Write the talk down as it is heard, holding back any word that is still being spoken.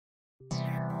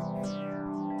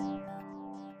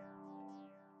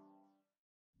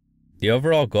The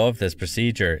overall goal of this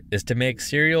procedure is to make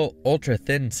serial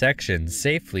ultra-thin sections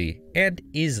safely and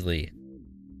easily.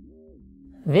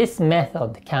 This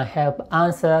method can help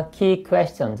answer key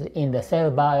questions in the cell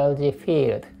biology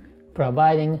field,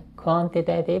 providing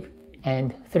quantitative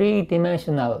and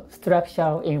three-dimensional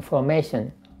structural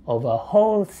information of a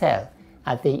whole cell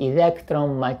at the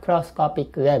electron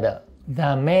microscopic level.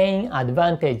 The main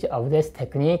advantage of this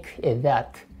technique is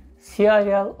that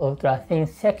serial ultra-thin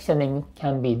sectioning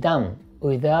can be done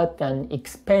without an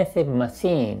expensive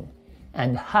machine,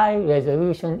 and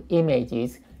high-resolution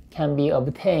images can be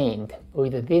obtained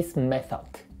with this method.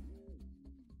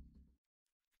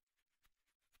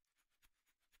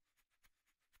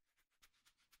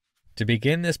 To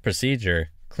begin this procedure,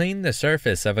 clean the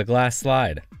surface of a glass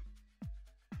slide.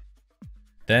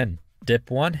 Then, dip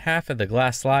 1/2 of the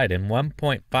glass slide in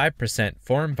 1.5%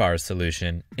 Formvar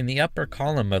solution in the upper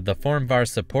column of the Formvar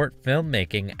support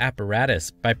film-making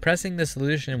apparatus by pressing the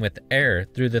solution with air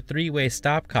through the three-way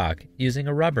stopcock using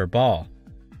a rubber ball.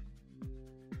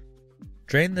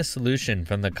 Drain the solution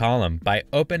from the column by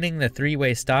opening the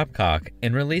three-way stopcock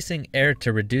and releasing air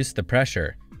to reduce the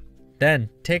pressure. Then,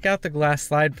 take out the glass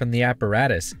slide from the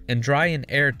apparatus and dry in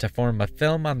air to form a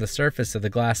film on the surface of the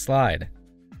glass slide.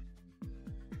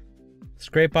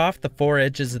 Scrape off the 4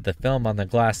 edges of the film on the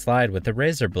glass slide with a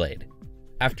razor blade.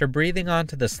 After breathing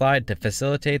onto the slide to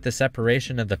facilitate the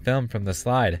separation of the film from the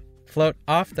slide, float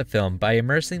off the film by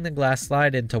immersing the glass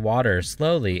slide into water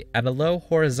slowly at a low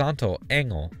horizontal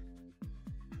angle.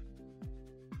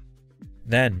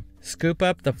 Then, scoop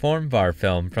up the Formvar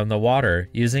film from the water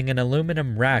using an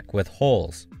aluminum rack with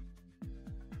holes.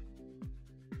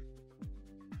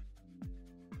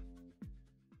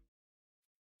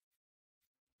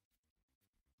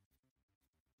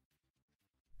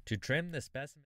 To trim the specimen